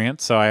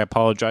experience, so I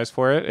apologize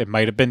for it. It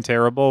might have been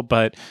terrible,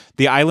 but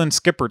the Island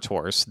Skipper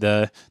Tours,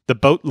 the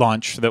boat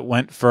launch that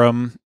went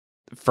from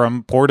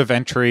port of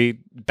entry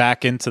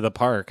back into the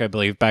park, I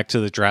believe, back to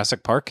the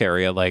Jurassic Park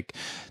area, like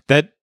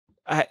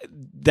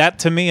that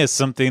to me is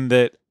something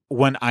that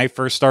when I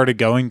first started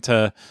going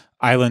to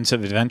Islands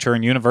of Adventure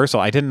and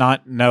Universal, I did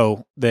not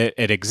know that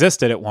it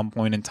existed at one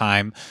point in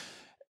time.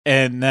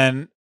 And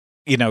then,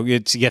 you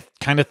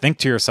kind of think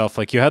to yourself,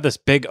 like, you have this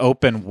big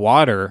open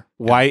water.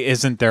 Why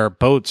isn't there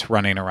boats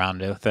running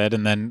around with it?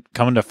 And then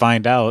coming to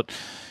find out,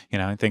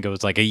 I think it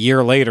was like a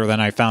year later,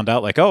 then I found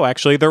out like, oh,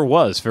 actually there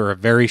was for a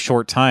very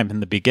short time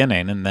in the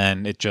beginning. And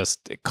then it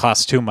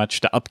cost too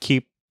much to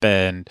upkeep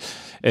and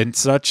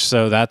such.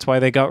 So that's why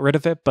they got rid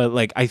of it. But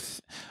like, I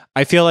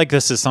feel like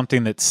this is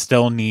something that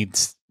still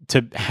needs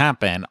to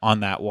happen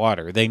on that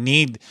water. They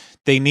need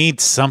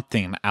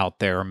something out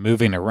there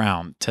moving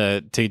around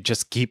to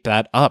just keep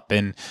that up,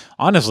 and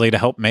honestly to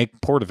help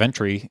make port of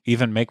entry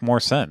even make more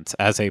sense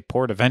as a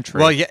port of entry.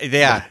 Well,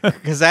 yeah,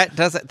 because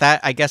that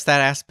I guess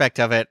that aspect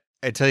of it,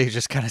 until you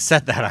just kind of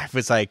said that, I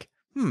was like,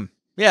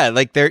 yeah,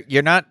 like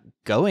you're not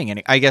going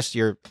any. I guess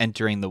you're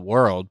entering the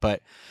world,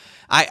 but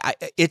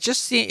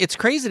it's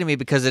crazy to me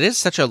because it is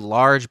such a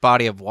large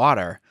body of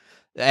water.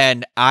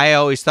 And I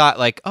always thought,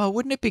 like, oh,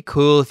 wouldn't it be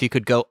cool if you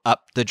could go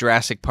up the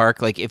Jurassic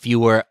Park, like if you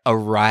were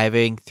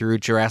arriving through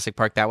Jurassic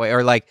Park that way,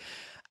 or like,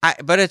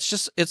 but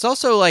it's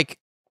also like,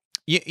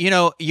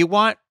 you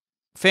want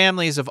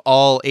families of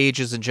all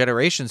ages and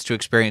generations to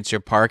experience your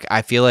park.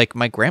 I feel like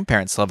my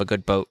grandparents love a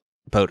good boat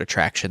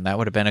attraction. That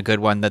would have been a good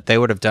one that they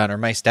would have done, or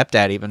my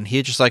stepdad even.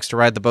 He just likes to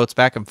ride the boats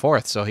back and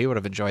forth, so he would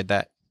have enjoyed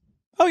that.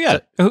 Oh yeah,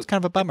 so it's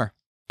kind of a bummer.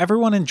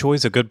 Everyone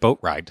enjoys a good boat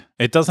ride.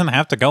 It doesn't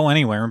have to go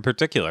anywhere in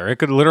particular. It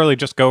could literally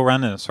just go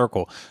around in a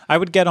circle. I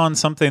would get on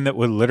something that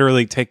would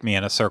literally take me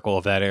in a circle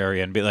of that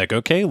area and be like,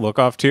 okay, look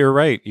off to your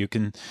right. You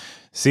can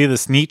see the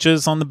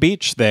sneetches on the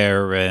beach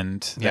there,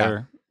 and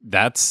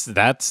that's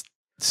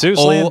Seuss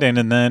Landing,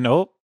 and then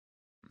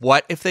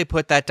what if they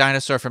put that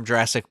dinosaur from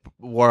Jurassic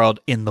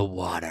World in the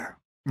water?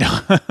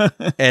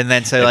 And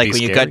then so like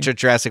when you got to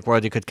Jurassic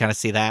World, you could kind of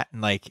see that,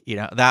 and like,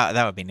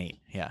 that would be neat.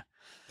 Yeah.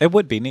 It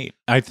would be neat.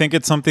 I think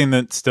it's something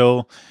that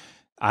still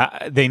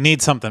they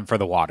need something for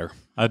the water.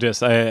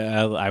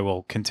 I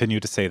will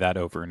continue to say that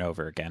over and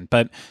over again.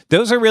 But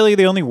those are really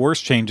the only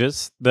worst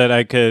changes that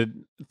I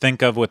could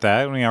think of with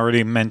that. We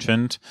already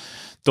mentioned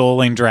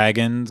Dueling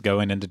Dragons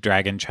going into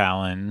Dragon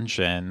Challenge,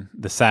 and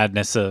the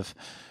sadness of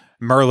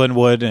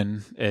Merlinwood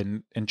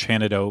and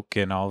Enchanted Oak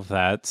and all of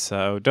that.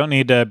 So don't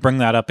need to bring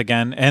that up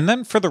again. And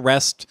then for the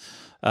rest,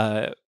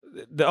 the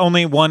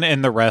only one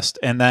in the rest,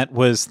 and that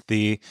was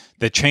the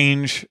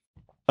change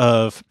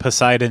of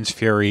Poseidon's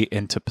Fury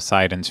into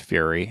Poseidon's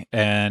Fury.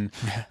 And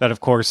that, of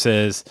course,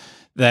 is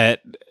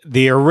that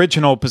the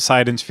original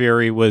Poseidon's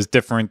Fury was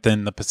different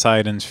than the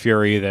Poseidon's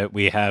Fury that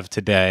we have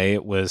today.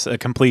 It was a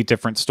complete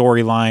different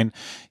storyline.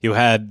 You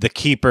had the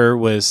Keeper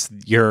was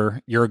your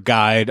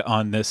guide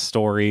on this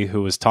story,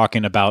 who was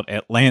talking about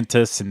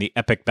Atlantis and the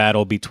epic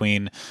battle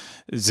between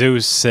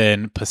Zeus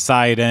and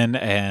Poseidon.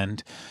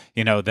 And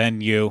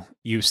then you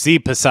see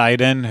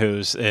Poseidon,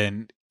 who's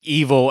an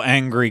evil,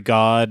 angry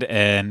god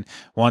and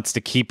wants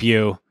to keep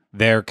you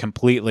there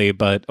completely.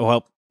 But,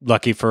 well,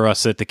 lucky for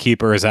us that the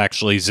Keeper is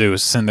actually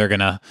Zeus, and they're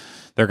gonna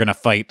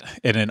fight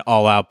in an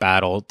all-out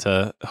battle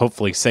to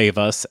hopefully save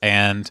us.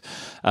 And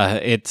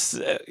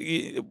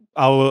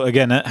I'll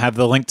again have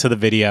the link to the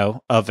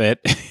video of it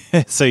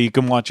so you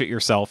can watch it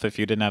yourself if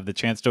you didn't have the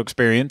chance to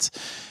experience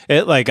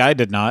it like I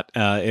did not.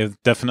 It was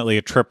definitely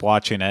a trip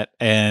watching it,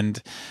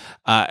 and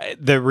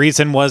the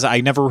reason was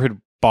I never had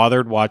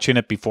bothered watching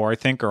it before, I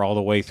think, or all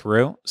the way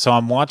through. So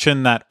I'm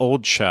watching that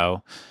old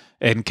show,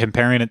 and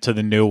comparing it to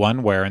the new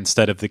one, where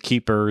instead of the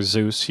Keeper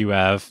Zeus, you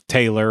have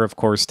Taylor, of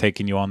course,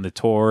 taking you on the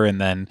tour,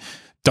 and then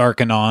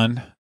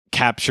Darkanon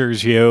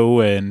captures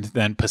you, and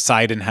then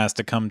Poseidon has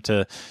to come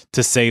to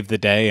save the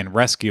day and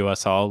rescue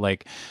us all.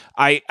 Like,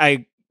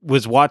 I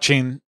was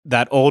watching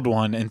that old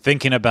one and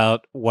thinking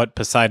about what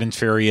Poseidon's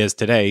Fury is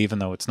today, even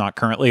though it's not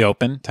currently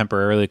open,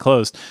 temporarily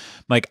closed.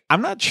 Like,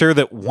 I'm not sure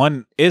that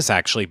one is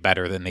actually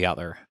better than the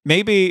other.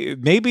 Maybe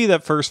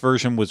that first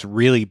version was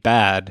really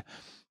bad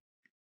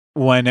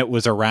when it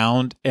was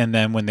around, and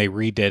then when they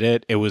redid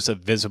it, it was a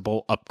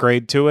visible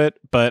upgrade to it.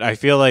 But I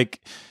feel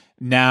like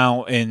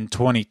now in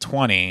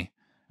 2020,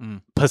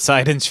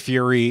 Poseidon's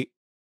Fury,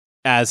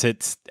 as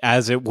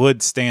it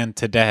would stand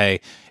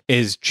today,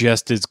 is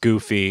just as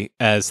goofy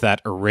as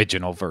that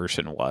original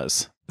version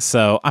was.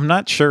 So I'm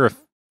not sure if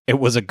it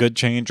was a good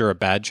change or a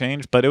bad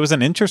change, but it was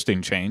an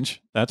interesting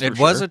change. It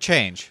was a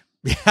change.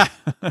 Yeah.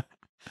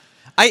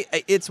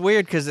 It's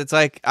weird because it's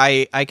like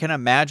I can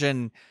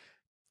imagine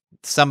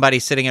somebody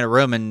sitting in a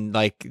room and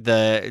like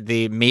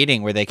the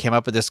meeting where they came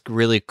up with this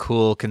really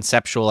cool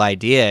conceptual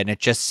idea, and it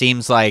just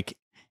seems like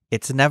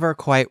it's never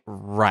quite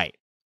right.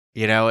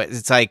 You know,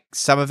 it's like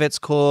some of it's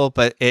cool,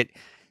 but it,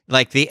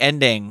 like the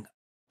ending,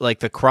 like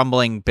the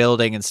crumbling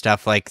building and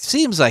stuff, like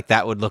seems like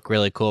that would look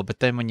really cool. But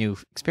then when you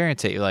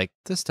experience it, you're like,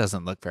 this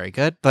doesn't look very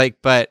good. Like,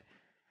 but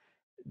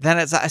then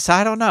it's, so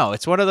I don't know.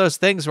 It's one of those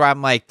things where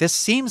I'm like, this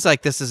seems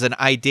like this is an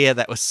idea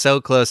that was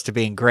so close to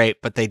being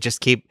great, but they just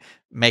keep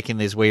making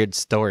these weird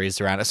stories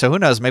around it. So who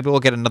knows? Maybe we'll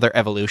get another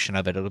evolution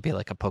of it. It'll be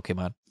like a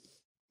Pokemon.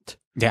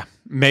 Yeah,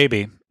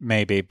 maybe,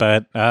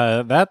 but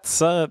that's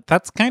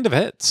kind of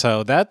it.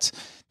 So that's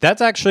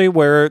actually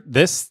where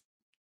this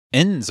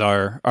ends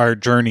our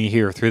journey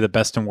here through the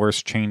best and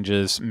worst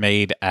changes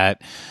made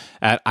at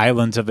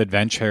Islands of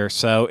Adventure.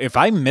 So if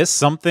I missed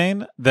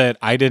something that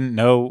I didn't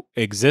know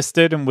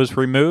existed and was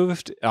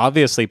removed,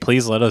 obviously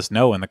please let us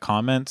know in the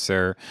comments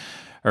or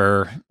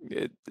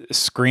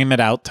scream it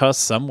out to us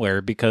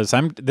somewhere, because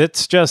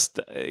it's just,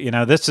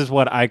 this is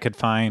what I could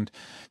find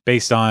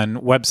based on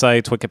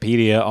websites,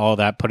 Wikipedia, all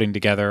that, putting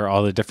together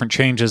all the different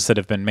changes that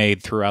have been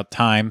made throughout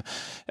time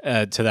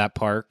to that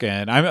park.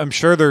 And I'm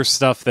sure there's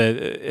stuff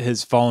that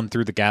has fallen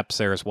through the gaps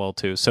there as well,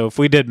 too. So if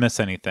we did miss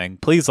anything,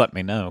 please let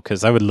me know,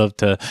 because I would love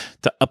to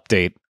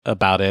update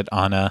about it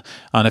on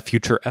a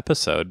future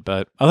episode.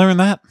 But other than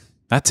that,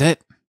 that's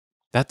it.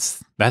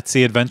 That's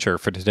the adventure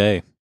for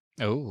today.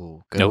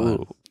 Oh, good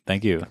one.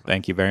 Thank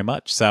you very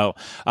much. So,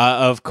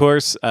 of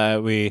course,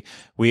 we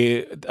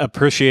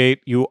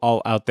appreciate you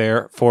all out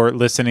there for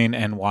listening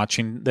and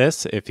watching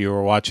this. If you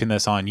are watching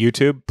this on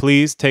YouTube,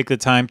 please take the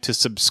time to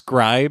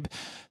subscribe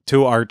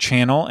to our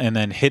channel and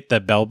then hit the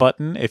bell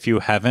button if you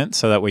haven't,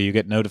 so that way you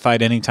get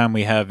notified anytime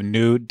we have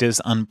new Dis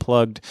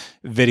Unplugged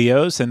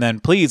videos. And then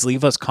please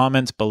leave us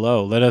comments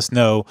below. Let us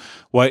know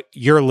what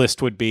your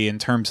list would be in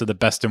terms of the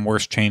best and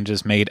worst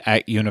changes made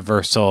at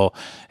Universal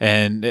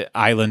and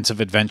Islands of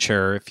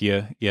Adventure. If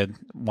you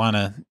want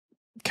to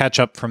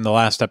catch up from the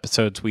last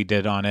episodes we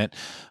did on it,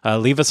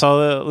 leave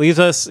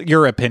us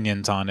your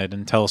opinions on it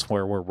and tell us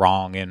where we're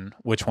wrong and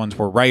which ones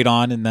we're right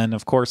on. And then,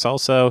 of course,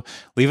 also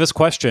leave us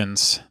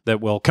questions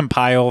that we'll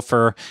compile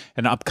for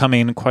an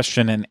upcoming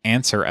question and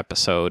answer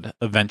episode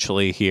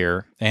eventually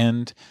here.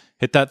 And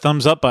hit that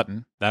thumbs up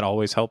button. That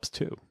always helps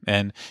too.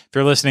 And if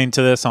you're listening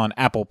to this on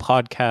Apple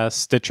Podcasts,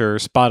 Stitcher,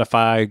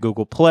 Spotify,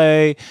 Google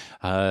Play,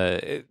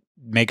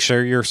 make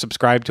sure you're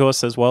subscribed to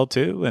us as well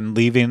too, and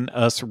leaving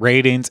us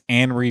ratings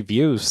and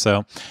reviews,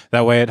 so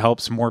that way it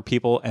helps more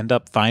people end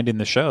up finding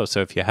the show.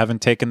 So if you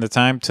haven't taken the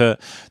time to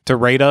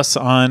rate us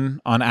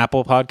on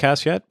Apple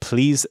Podcasts yet,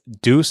 please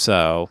do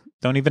so.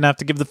 Don't even have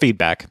to give the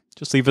feedback.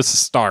 Just leave us a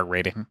star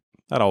rating.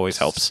 That always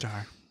helps.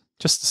 Star.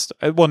 Just a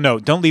star. Well, no,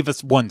 don't leave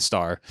us 1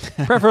 star.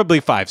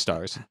 Preferably 5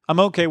 stars. I'm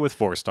okay with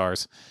 4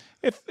 stars.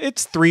 If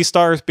it's 3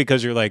 stars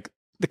because you're like,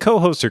 the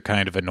co-hosts are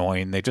kind of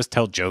annoying, they just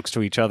tell jokes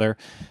to each other,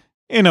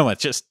 you know what?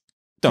 Just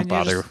don't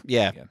bother.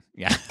 Yeah.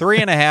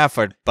 3.5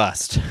 or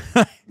bust.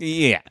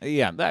 Yeah.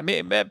 I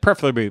mean,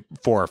 preferably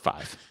 4 or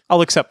 5.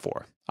 I'll accept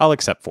 4.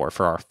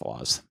 For our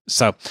flaws.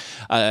 So,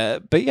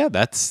 but yeah,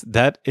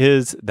 that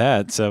is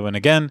that. So, and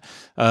again,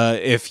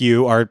 if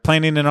you are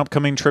planning an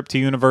upcoming trip to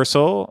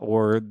Universal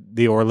or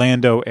the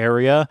Orlando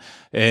area,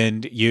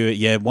 and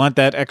you want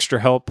that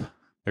extra help,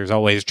 there's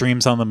always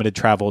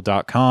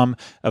dreamsunlimitedtravel.com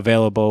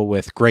available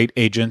with great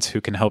agents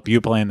who can help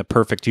you plan the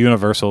perfect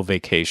Universal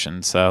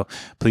vacation. So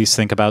please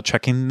think about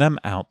checking them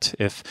out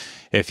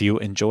if you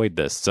enjoyed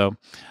this. So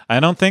I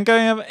don't think I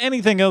have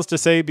anything else to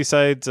say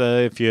besides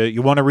if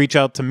you want to reach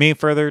out to me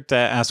further to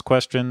ask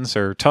questions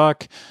or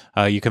talk,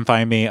 you can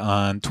find me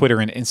on Twitter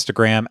and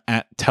Instagram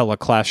at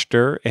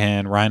Teleclaster.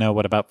 And Ryno,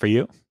 what about for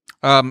you?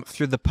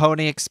 Through the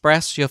Pony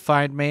Express, you'll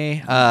find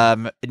me.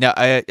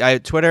 I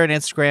Twitter and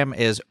Instagram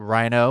is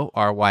Ryno,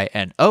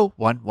 RYNO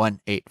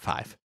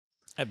 1185.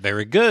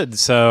 Very good.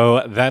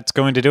 So that's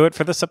going to do it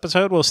for this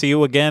episode. We'll see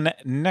you again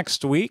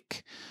next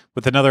week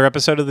with another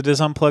episode of the Dis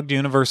Unplugged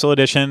Universal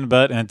Edition.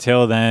 But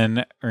until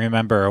then,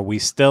 remember, we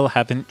still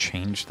haven't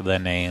changed the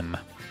name.